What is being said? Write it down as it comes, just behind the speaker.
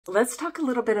Let's talk a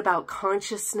little bit about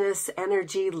consciousness,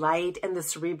 energy, light, and the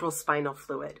cerebrospinal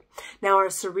fluid. Now, our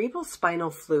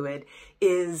cerebrospinal fluid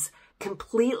is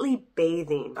completely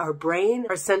bathing our brain,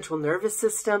 our central nervous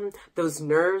system, those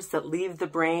nerves that leave the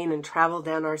brain and travel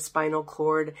down our spinal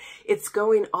cord. It's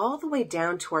going all the way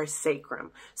down to our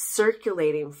sacrum,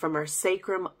 circulating from our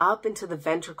sacrum up into the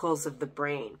ventricles of the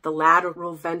brain. The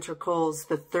lateral ventricles,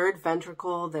 the third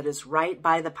ventricle that is right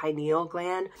by the pineal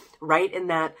gland, right in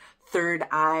that third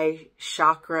eye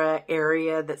chakra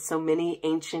area that so many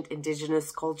ancient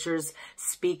indigenous cultures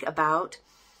speak about,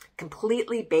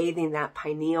 completely bathing that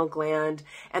pineal gland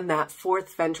and that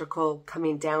fourth ventricle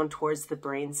coming down towards the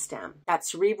brainstem. That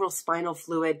cerebral spinal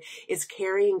fluid is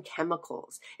carrying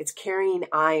chemicals. It's carrying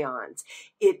ions.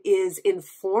 It is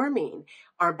informing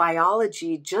our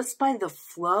biology just by the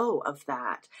flow of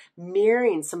that,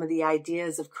 mirroring some of the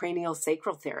ideas of cranial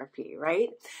sacral therapy, right?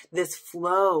 This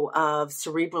flow of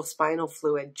cerebral spinal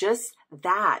fluid, just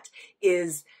that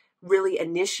is really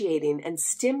initiating and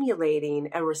stimulating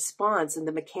a response in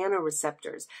the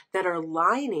mechanoreceptors that are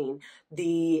lining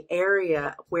the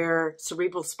area where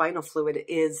cerebral spinal fluid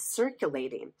is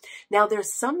circulating. Now,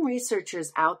 there's some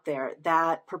researchers out there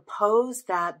that propose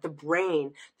that the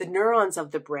brain, the neurons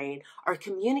of the brain, are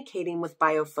communicating with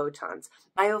biophotons.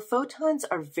 Biophotons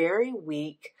are very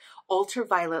weak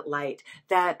ultraviolet light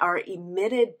that are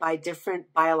emitted by different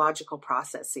biological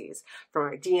processes, from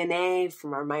our DNA,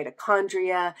 from our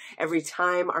mitochondria. Every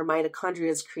time our mitochondria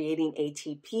is creating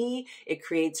ATP, it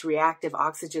creates reactive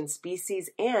oxygen species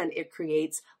and it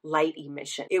creates light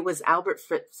emission. It was Albert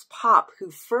Fritz Popp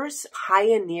who first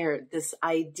pioneered this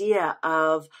idea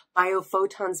of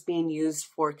biophotons being used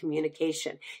for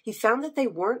communication. He found that they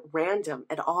weren't random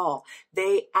at all.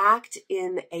 They act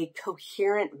in a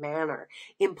coherent manner,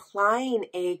 implying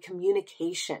a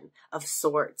communication of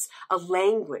sorts, a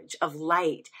language of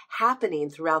light happening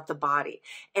throughout the body.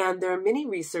 And there are many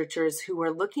researchers who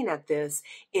are looking at this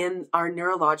in our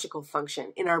neurological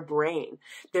function, in our brain.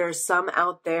 There are some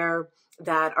out there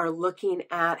that are looking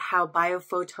at how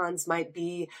biophotons might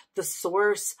be the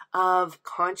source of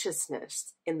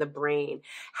consciousness in the brain,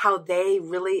 how they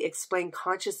really explain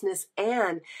consciousness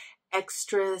and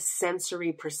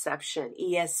extrasensory perception,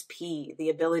 ESP, the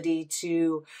ability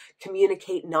to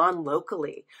communicate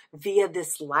non-locally via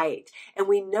this light. And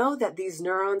we know that these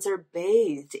neurons are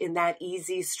bathed in that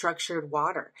easy structured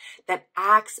water that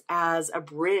acts as a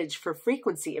bridge for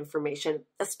frequency information,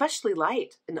 especially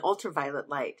light and ultraviolet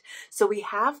light. So we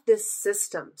have this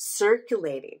system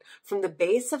circulating from the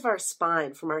base of our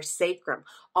spine, from our sacrum,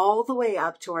 all the way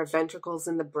up to our ventricles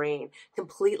in the brain,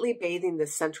 completely bathing the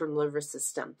central nervous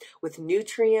system with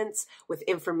nutrients, with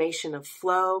information of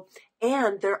flow,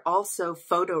 and they're also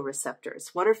photoreceptors.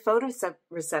 What are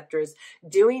photoreceptors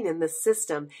doing in the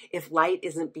system if light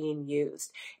isn't being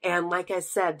used? And like I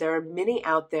said, there are many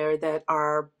out there that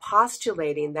are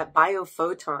postulating that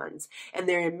biophotons and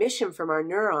their emission from our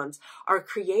neurons are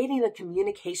creating a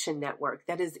communication network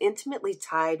that is intimately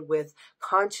tied with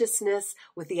consciousness,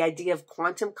 with the idea of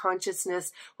quantum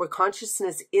consciousness, where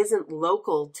consciousness isn't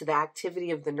local to the activity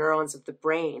of the neurons of the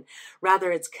brain.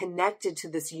 Rather, it's connected to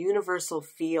this universal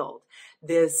field,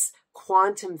 this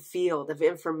quantum field of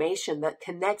information that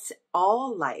connects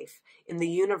all life in the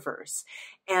universe.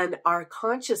 And our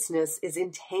consciousness is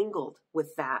entangled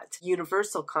with that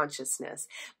universal consciousness.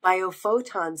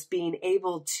 Biophotons being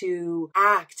able to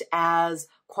act as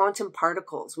quantum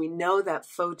particles. We know that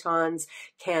photons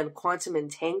can quantum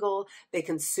entangle. They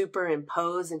can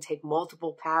superimpose and take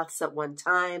multiple paths at one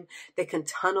time. They can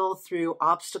tunnel through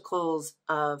obstacles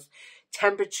of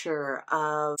temperature,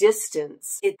 of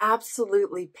distance. It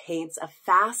absolutely paints a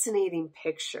fascinating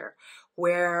picture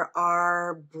where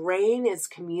our brain is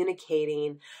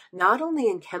communicating not only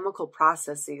in chemical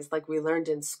processes like we learned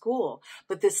in school,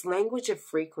 but this language of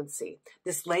frequency,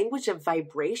 this language of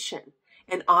vibration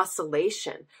and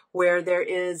oscillation, where there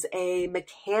is a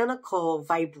mechanical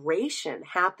vibration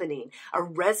happening, a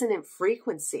resonant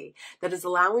frequency that is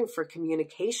allowing for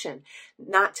communication,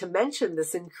 not to mention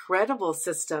this incredible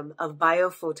system of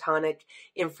biophotonic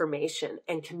information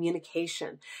and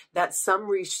communication that some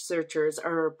researchers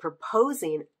are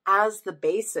proposing as the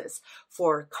basis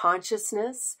for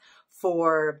consciousness,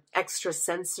 for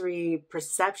extrasensory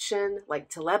perception, like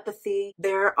telepathy.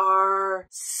 There are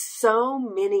so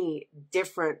many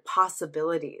different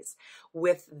possibilities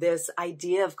with this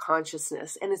idea of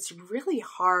consciousness, and it's really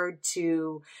hard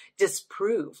to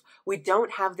disprove. We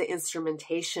don't have the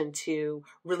instrumentation to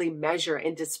really measure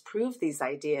and disprove these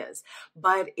ideas,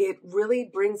 but it really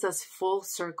brings us full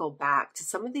circle back to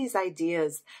some of these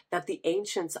ideas that the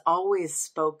ancients always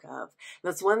spoke of. And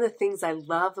that's one of the things I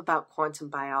love about quantum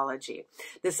biology. energy.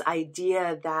 This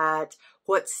idea that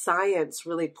what science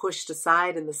really pushed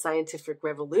aside in the scientific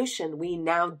revolution, we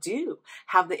now do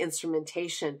have the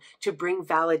instrumentation to bring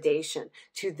validation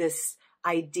to this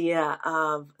idea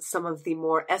of some of the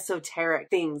more esoteric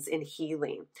things in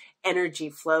healing.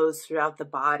 Energy flows throughout the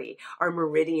body, our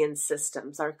meridian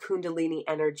systems, our kundalini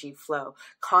energy flow,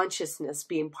 consciousness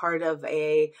being part of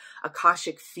a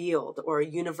akashic field or a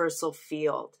universal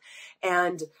field.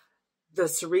 And the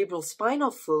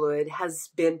cerebrospinal fluid has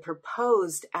been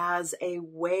proposed as a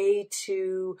way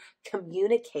to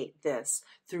communicate this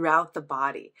throughout the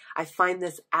body. I find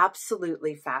this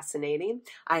absolutely fascinating.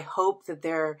 I hope that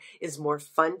there is more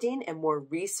funding and more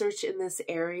research in this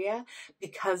area,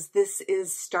 because this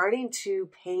is starting to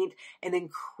paint an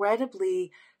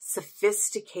incredibly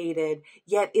sophisticated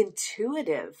yet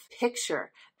intuitive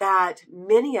picture that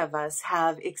many of us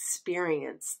have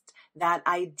experienced. That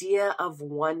idea of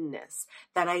oneness,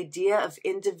 that idea of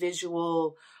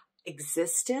individual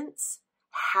existence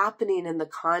happening in the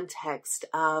context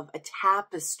of a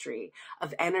tapestry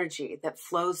of energy that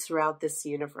flows throughout this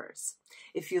universe.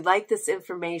 If you like this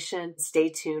information, stay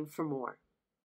tuned for more.